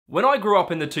When I grew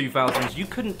up in the 2000s, you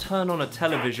couldn't turn on a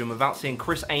television without seeing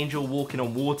Criss Angel walking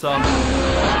on water.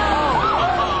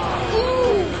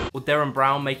 Or Darren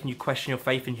Brown making you question your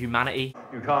faith in humanity.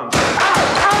 You can't.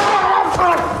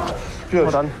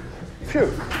 Hold on.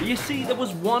 Phew. But you see, there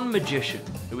was one magician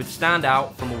who would stand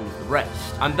out from all of the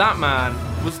rest. And that man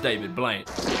was David Blaine.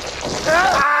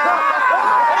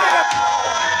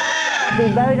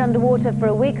 Been buried underwater for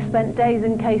a week, spent days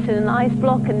encased in an ice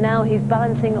block, and now he's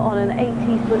balancing on an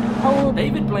 80-foot pole.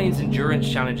 David Blaine's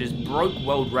endurance challenges broke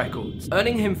world records,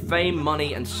 earning him fame,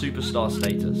 money, and superstar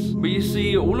status. But you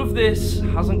see, all of this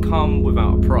hasn't come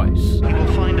without a price. We'll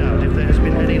find out if there has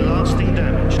been any lasting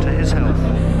damage to his health.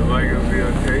 Am I gonna be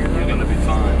okay? You're gonna be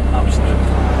fine. Absolutely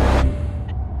fine.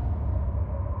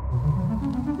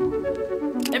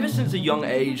 Ever since a young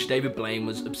age, David Blaine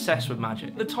was obsessed with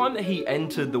magic. The time that he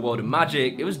entered the world of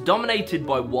magic, it was dominated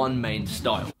by one main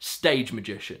style: stage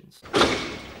magicians.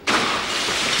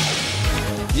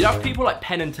 You'd have people like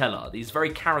Penn and Teller, these very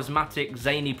charismatic,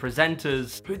 zany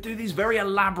presenters who do these very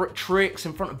elaborate tricks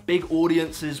in front of big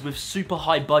audiences with super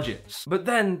high budgets. But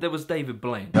then there was David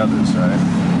Blaine. Got this, right?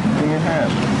 In your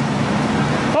hand.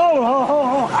 Hold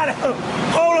on.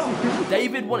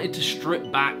 David wanted to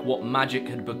strip back what magic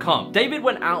had become. David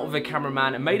went out with a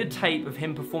cameraman and made a tape of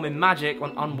him performing magic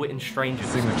on unwitting strangers.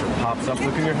 Signature pops up.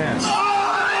 Look in your hand.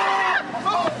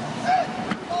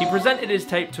 He presented his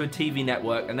tape to a TV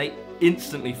network and they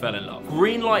instantly fell in love,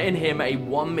 greenlighting him a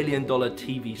 $1 million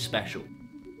TV special.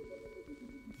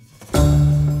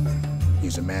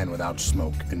 He's a man without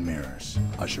smoke and mirrors,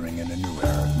 ushering in a new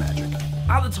era of magic.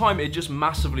 At the time, it just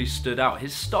massively stood out.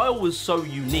 His style was so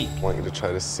unique. I want you to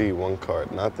try to see one card,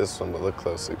 not this one, but look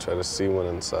closely. Try to see one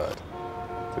inside.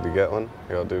 Did you get one?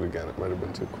 Here, I'll do it again. It might have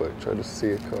been too quick. Try to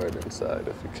see a card inside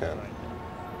if you can.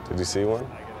 Did you see one?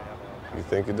 You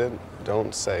think you did?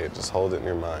 Don't say it, just hold it in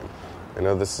your mind. I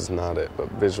know this is not it, but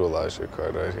visualize your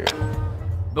card right here.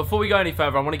 Before we go any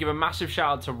further, I want to give a massive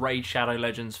shout out to Raid Shadow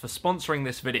Legends for sponsoring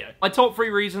this video. My top 3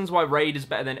 reasons why Raid is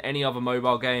better than any other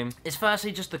mobile game is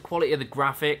firstly just the quality of the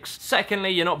graphics,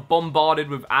 secondly you're not bombarded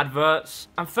with adverts,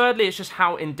 and thirdly it's just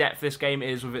how in-depth this game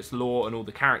is with its lore and all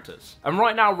the characters. And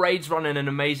right now Raid's running an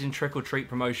amazing trick-or-treat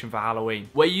promotion for Halloween,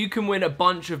 where you can win a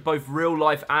bunch of both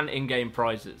real-life and in-game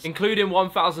prizes, including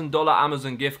 $1,000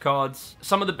 Amazon gift cards,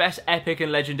 some of the best epic and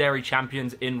legendary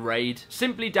champions in Raid.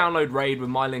 Simply download Raid with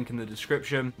my link in the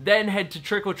description. Then head to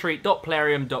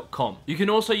trickortreat.plarium.com. You can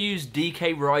also use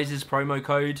DK Rise's promo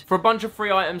code for a bunch of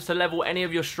free items to level any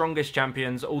of your strongest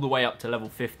champions all the way up to level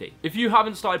 50. If you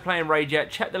haven't started playing Raid yet,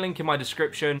 check the link in my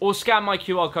description or scan my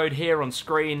QR code here on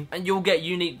screen and you'll get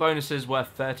unique bonuses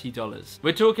worth $30.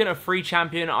 We're talking a free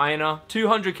champion Iona,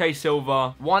 200k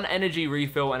silver, 1 energy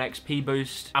refill and XP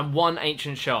boost, and 1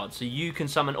 ancient shard, so you can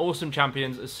summon awesome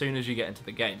champions as soon as you get into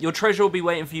the game. Your treasure will be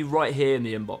waiting for you right here in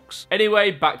the inbox. Anyway,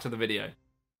 back to the video.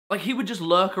 Like, he would just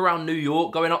lurk around New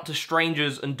York, going up to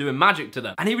strangers and doing magic to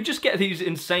them. And he would just get these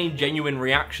insane, genuine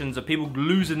reactions of people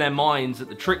losing their minds at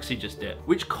the tricks he just did,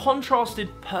 which contrasted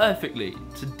perfectly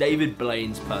to David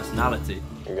Blaine's personality.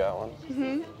 You got one?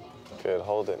 Mm-hmm. Good,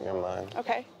 hold it in your mind.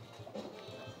 Okay.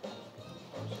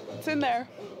 It's in there.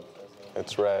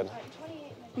 It's red.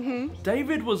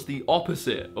 David was the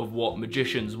opposite of what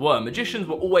magicians were. Magicians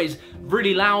were always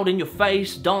really loud in your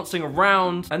face, dancing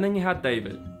around, and then you had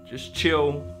David. Just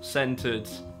chill, centered,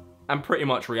 and pretty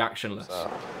much reactionless.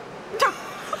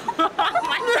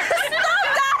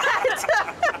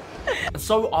 And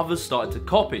so others started to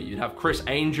copy. You'd have Criss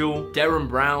Angel, Darren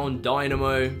Brown,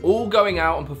 Dynamo, all going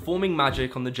out and performing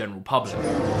magic on the general public.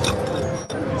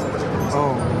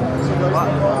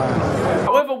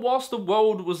 However, whilst the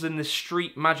world was in this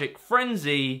street magic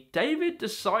frenzy, David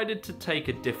decided to take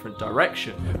a different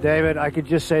direction. David, I could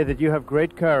just say that you have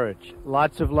great courage,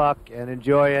 lots of luck, and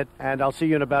enjoy it, and I'll see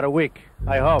you in about a week,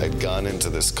 I hope. I'd gone into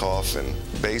this coffin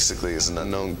basically as an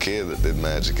unknown kid that did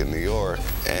magic in New York,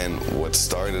 and what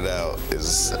started out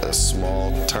as a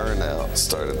small turnout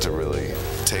started to really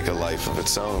take a life of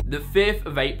its own. The 5th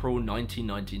of April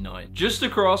 1999, just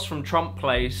across from Trump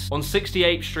Place on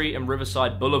 68th Street and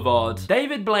Riverside Boulevard,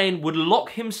 David Blaine would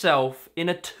lock himself in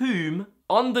a tomb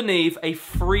underneath a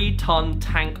 3-ton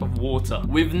tank of water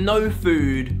with no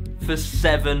food for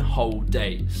 7 whole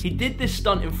days. He did this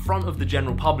stunt in front of the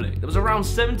general public. There was around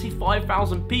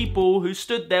 75,000 people who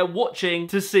stood there watching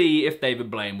to see if David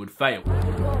Blaine would fail.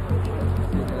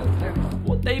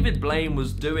 What David Blaine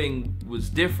was doing was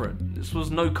different. This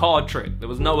was no card trick. There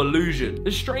was no illusion.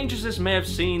 As strange as this may have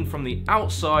seemed from the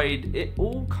outside, it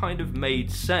all kind of made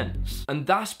sense. And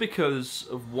that's because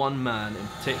of one man in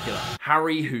particular,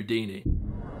 Harry Houdini.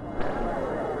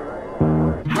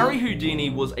 Harry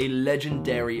Houdini was a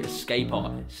legendary escape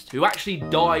artist who actually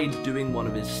died doing one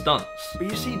of his stunts. But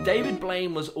you see, David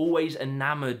Blaine was always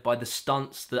enamored by the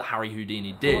stunts that Harry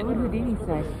Houdini did. What would Houdini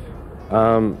say?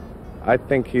 I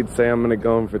think he'd say, I'm gonna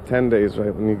go in for 10 days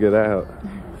right when you get out.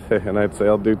 And I'd say,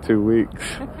 I'll do 2 weeks.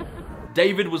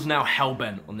 David was now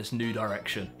hellbent on this new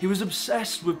direction. He was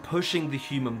obsessed with pushing the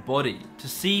human body to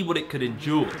see what it could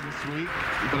endure. This week,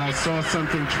 but I saw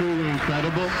something truly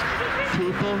incredible.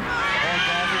 People all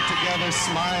gathered together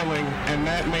smiling, and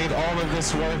that made all of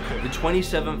this worth it. The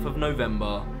 27th of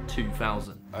November,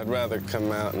 2000. I'd rather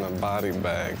come out in a body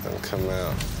bag than come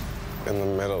out in the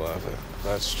middle of it.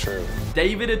 That's true.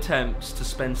 David attempts to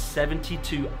spend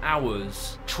 72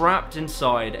 hours trapped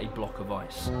inside a block of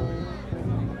ice.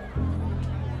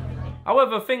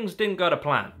 However, things didn't go to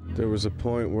plan. There was a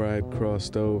point where I had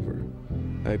crossed over.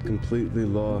 I had completely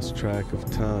lost track of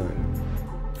time.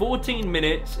 14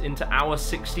 minutes into hour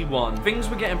 61, things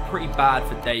were getting pretty bad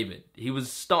for David. He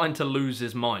was starting to lose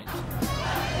his mind.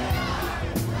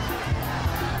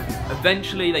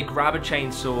 Eventually, they grab a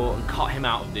chainsaw and cut him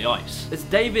out of the ice. As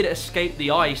David escaped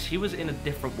the ice, he was in a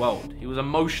different world. He was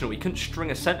emotional, he couldn't string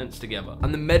a sentence together.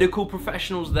 And the medical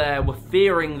professionals there were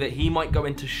fearing that he might go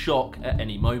into shock at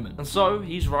any moment. And so,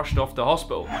 he's rushed off to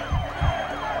hospital.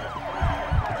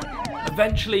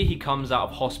 Eventually, he comes out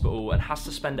of hospital and has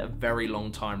to spend a very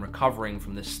long time recovering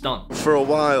from this stunt. For a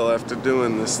while after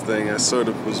doing this thing, I sort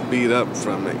of was beat up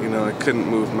from it. You know, I couldn't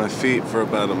move my feet for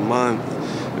about a month.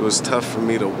 It was tough for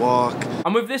me to walk.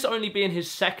 And with this only being his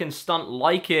second stunt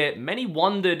like it, many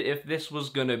wondered if this was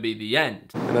gonna be the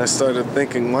end. And I started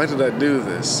thinking, why did I do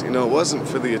this? You know, it wasn't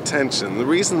for the attention. The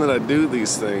reason that I do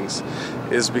these things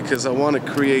is because I want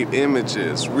to create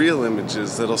images, real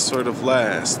images that'll sort of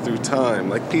last through time,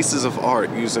 like pieces of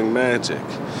art using magic.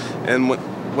 And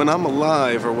when I'm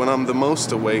alive, or when I'm the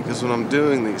most awake, is when I'm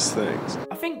doing these things.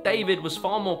 I think David was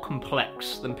far more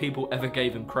complex than people ever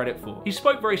gave him credit for. He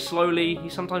spoke very slowly, he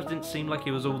sometimes didn't seem like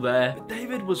he was all there, but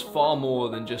David was far more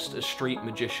than just a street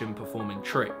magician performing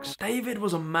tricks. David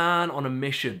was a man on a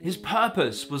mission. His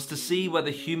purpose was to see where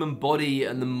the human body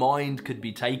and the mind could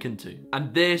be taken to.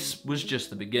 And this was just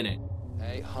the beginning.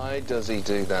 Hey, how does he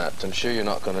do that? I'm sure you're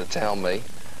not going to tell me.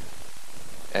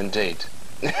 Indeed.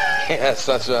 Yes,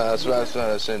 that's what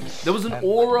I said. There was an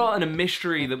aura and a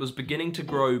mystery that was beginning to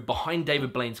grow behind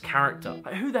David Blaine's character.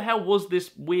 Like, who the hell was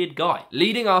this weird guy?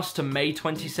 Leading us to May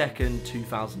 22nd,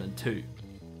 2002.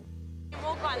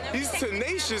 He's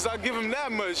tenacious, I'll give him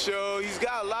that much, yo. He's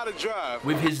got a lot of drive.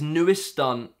 With his newest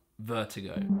stunt,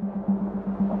 Vertigo.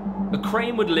 A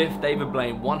crane would lift David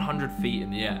Blaine 100 feet in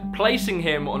the air, placing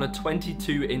him on a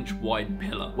 22-inch wide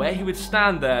pillar, where he would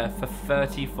stand there for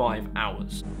 35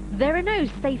 hours. There are no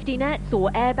safety nets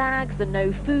or airbags and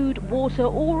no food, water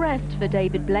or rest for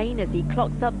David Blaine as he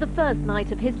clocks up the first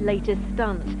night of his latest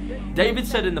stunt. David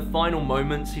said in the final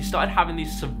moments he started having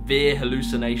these severe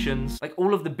hallucinations, like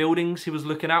all of the buildings he was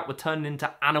looking at were turning into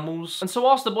animals. And so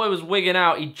whilst the boy was wigging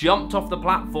out, he jumped off the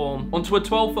platform onto a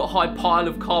 12-foot high pile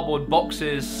of cardboard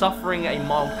boxes, suffering a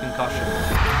mild concussion.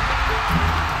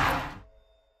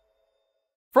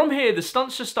 From here, the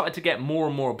stunts just started to get more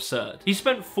and more absurd. He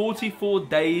spent 44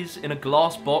 days in a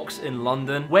glass box in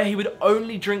London, where he would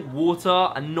only drink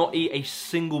water and not eat a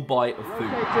single bite of food.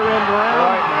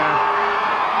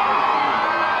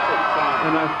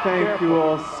 And I thank you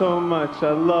all so much. I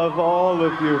love all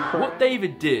of you. What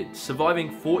David did,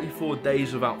 surviving 44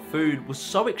 days without food, was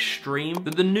so extreme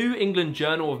that the New England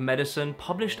Journal of Medicine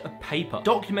published a paper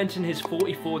documenting his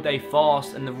 44-day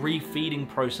fast and the refeeding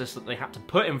process that they had to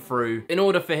put him through in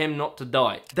order for him not to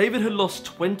die. David had lost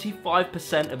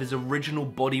 25% of his original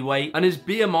body weight, and his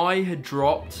BMI had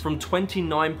dropped from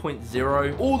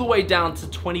 29.0 all the way down to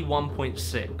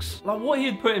 21.6. Like, what he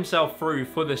had put himself through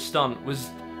for this stunt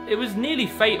was nearly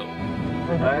fatal.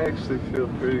 I actually feel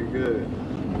pretty good.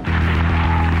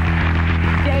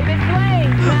 David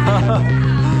Blaine!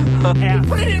 You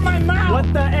put it in my mouth!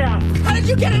 What the F? How did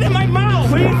you get it in my mouth?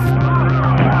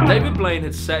 Please? David Blaine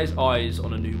had set his eyes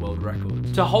on a new world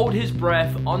record, to hold his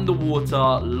breath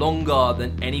underwater longer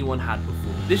than anyone had before.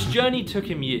 This journey took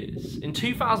him years. In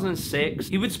 2006,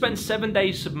 he would spend 7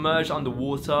 days submerged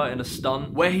underwater in a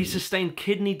stunt where he sustained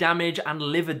kidney damage and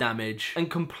liver damage and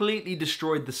completely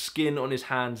destroyed the skin on his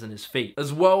hands and his feet.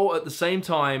 As well, at the same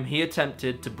time, he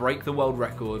attempted to break the world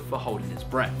record for holding his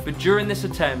breath. But during this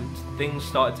attempt, things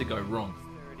started to go wrong.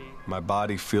 My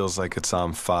body feels like it's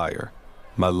on fire.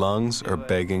 My lungs are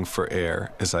begging for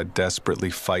air as I desperately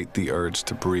fight the urge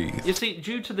to breathe. You see,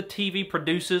 due to the TV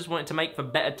producers wanting to make for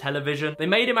better television, they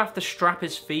made him have to strap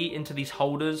his feet into these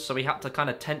holders, so he had to kind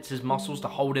of tense his muscles to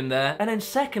hold him there. And then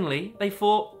secondly, they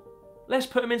thought, let's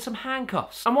put him in some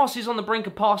handcuffs. And whilst he's on the brink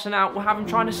of passing out, we'll have him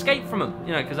try and escape from him,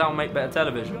 you know, because that'll make better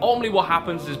television. Ultimately, what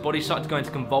happens is his body starts to go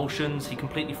into convulsions, he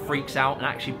completely freaks out and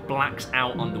actually blacks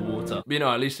out underwater. But, you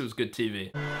know, at least it was good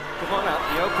TV. Come on out,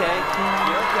 you okay?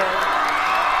 You okay?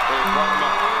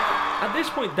 At this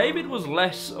point, David was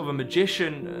less of a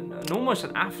magician and almost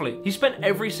an athlete. He spent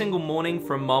every single morning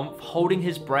for a month holding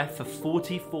his breath for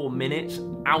 44 minutes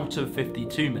out of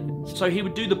 52 minutes. So he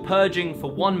would do the purging for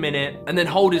 1 minute and then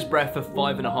hold his breath for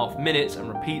 5.5 minutes and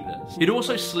repeat this. He'd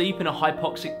also sleep in a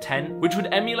hypoxic tent, which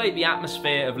would emulate the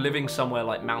atmosphere of living somewhere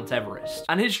like Mount Everest.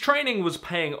 And his training was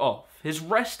paying off. His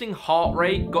resting heart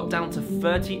rate got down to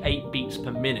 38 beats per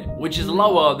minute, which is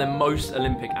lower than most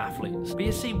Olympic athletes. But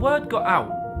you see, word got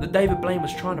out that David Blaine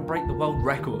was trying to break the world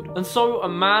record. And so a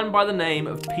man by the name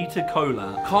of Peter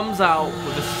Kolat comes out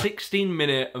with a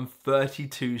 16-minute and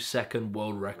 32-second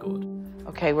world record.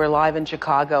 Okay, we're live in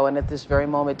Chicago, and at this very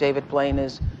moment, David Blaine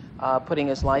is putting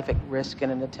his life at risk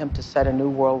in an attempt to set a new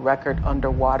world record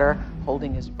underwater,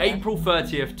 holding his breath. April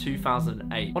 30th,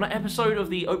 2008. On an episode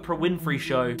of the Oprah Winfrey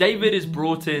Show, David is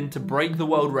brought in to break the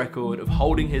world record of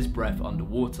holding his breath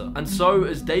underwater. And so,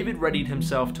 as David readied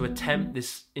himself to attempt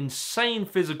this insane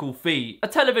physical feat, a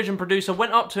television producer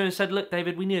went up to him and said, look,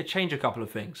 David, we need to change a couple of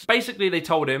things. Basically, they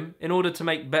told him, in order to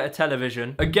make better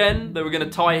television, again, they were going to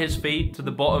tie his feet to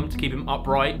the bottom to keep him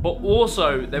upright, but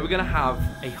also they were going to have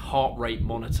a heart rate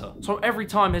monitor. So every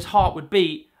time his heart would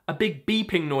beat, a big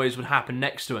beeping noise would happen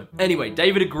next to him. Anyway,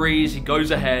 David agrees, he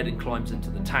goes ahead and climbs into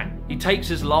the tank. He takes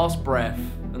his last breath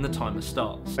and the timer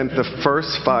starts. Spent the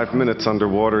first 5 minutes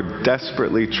underwater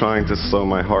desperately trying to slow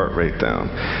my heart rate down.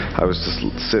 I was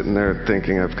just sitting there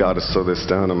thinking, I've got to slow this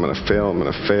down, I'm gonna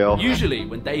fail. Usually,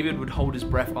 when David would hold his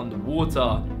breath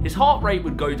underwater, his heart rate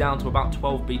would go down to about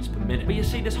 12 beats per minute. But you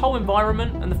see, this whole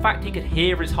environment and the fact he could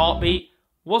hear his heartbeat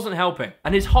wasn't helping,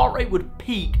 and his heart rate would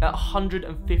peak at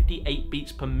 158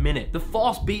 beats per minute. The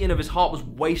fast beating of his heart was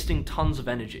wasting tons of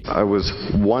energy. I was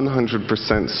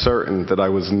 100% certain that I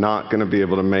was not going to be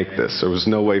able to make this. There was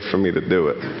no way for me to do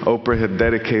it. Oprah had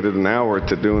dedicated an hour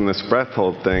to doing this breath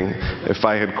hold thing. If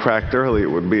I had cracked early,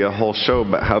 it would be a whole show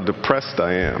about how depressed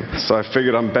I am. So I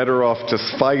figured I'm better off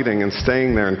just fighting and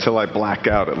staying there until I black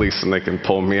out, at least, and they can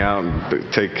pull me out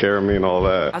and take care of me and all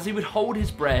that. As he would hold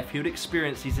his breath, he would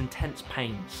experience these intense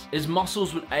pains. His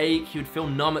muscles would ache, he would feel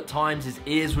numb at times, his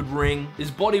ears would ring,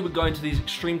 his body would go into these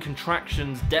extreme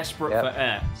contractions, desperate for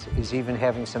air. So he's even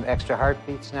having some extra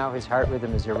heartbeats now. His heart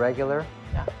rhythm is irregular.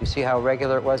 You see how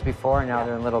regular it was before, now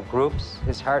they're in little groups.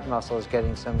 His heart muscle is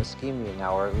getting some ischemia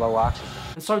now, or low oxygen.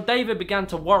 And so David began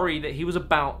to worry that he was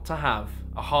about to have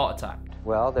a heart attack.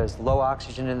 Well, there's low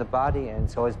oxygen in the body, and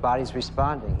so his body's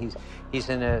responding. He's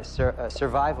in a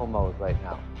survival mode right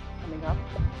now. Coming up.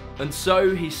 And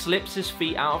so he slips his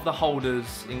feet out of the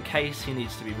holders in case he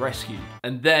needs to be rescued.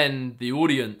 And then the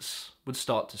audience would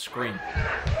start to scream.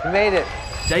 He made it.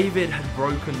 David had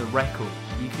broken the record.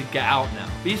 He could get out now.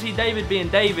 But you see, David being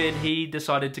David, he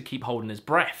decided to keep holding his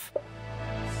breath.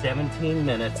 17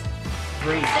 minutes,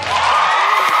 3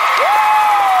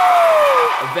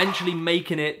 eventually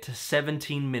making it to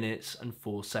 17 minutes and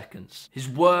 4 seconds. His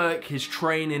work, his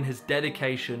training, his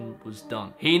dedication was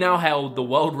done. He now held the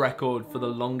world record for the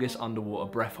longest underwater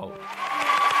breath hold.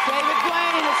 David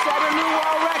Blaine has set a new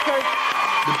world record.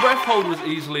 The breath hold was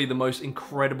easily the most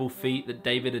incredible feat that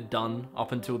David had done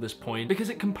up until this point because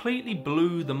it completely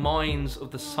blew the minds of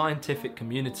the scientific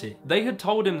community. They had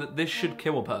told him that this should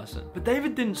kill a person. But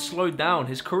David didn't slow down.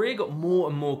 His career got more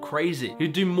and more crazy.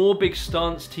 He'd do more big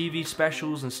stunts, TV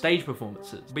specials, and stage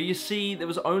performances. But you see, there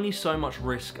was only so much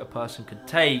risk a person could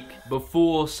take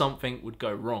before something would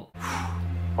go wrong.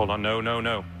 Hold on,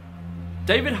 no.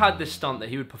 David had this stunt that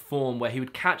he would perform where he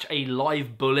would catch a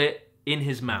live bullet in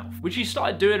his mouth, which he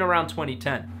started doing around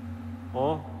 2010.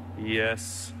 Oh,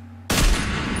 yes.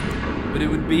 But it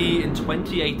would be in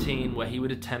 2018 where he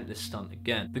would attempt this stunt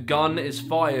again. The gun is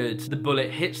fired, the bullet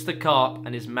hits the cup,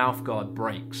 and his mouth guard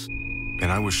breaks.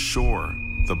 And I was sure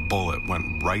the bullet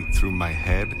went right through my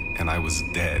head and I was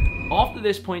dead. After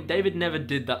this point, David never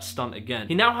did that stunt again.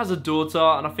 He now has a daughter,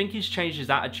 and I think he's changed his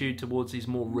attitude towards these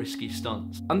more risky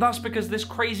stunts. And that's because this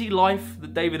crazy life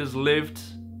that David has lived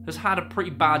has had a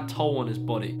pretty bad toll on his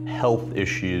body. Health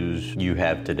issues you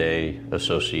have today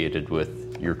associated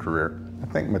with your career? I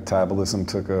think metabolism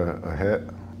took a hit,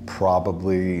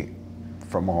 probably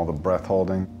from all the breath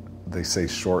holding. They say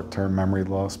short-term memory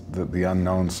loss, the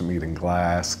unknowns from eating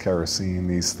glass, kerosene,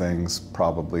 these things,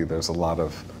 probably there's a lot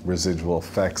of residual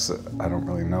effects that I don't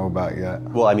really know about yet.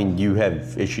 Well, I mean, you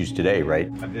have issues today, right?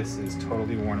 This is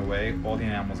totally worn away. All the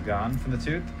enamel's gone from the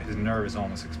tooth. His nerve is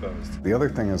almost exposed. The other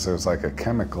thing is there's like a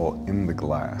chemical in the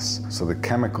glass. So the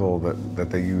chemical that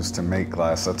they use to make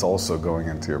glass, that's also going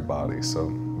into your body.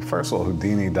 So first of all,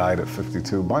 Houdini died at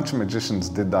 52. A bunch of magicians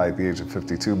did die at the age of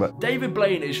 52, but David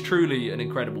Blaine is truly an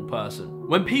incredible person.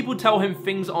 When people tell him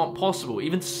things aren't possible,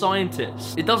 even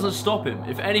scientists, it doesn't stop him.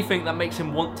 If anything, that makes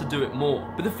him want to do it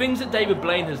more. But the things that David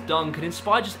Blaine has done can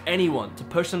inspire just anyone to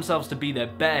push themselves to be their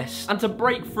best and to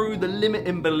break through the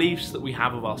limiting beliefs that we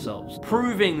have of ourselves,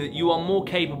 proving that you are more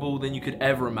capable than you could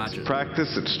ever imagine.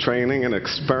 Practice, it's training and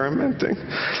experimenting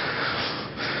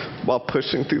while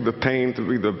pushing through the pain to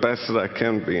be the best that I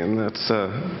can be, and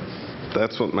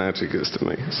that's what magic is to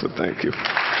me, so thank you.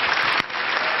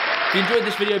 If you enjoyed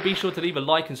this video, be sure to leave a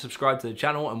like and subscribe to the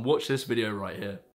channel and watch this video right here.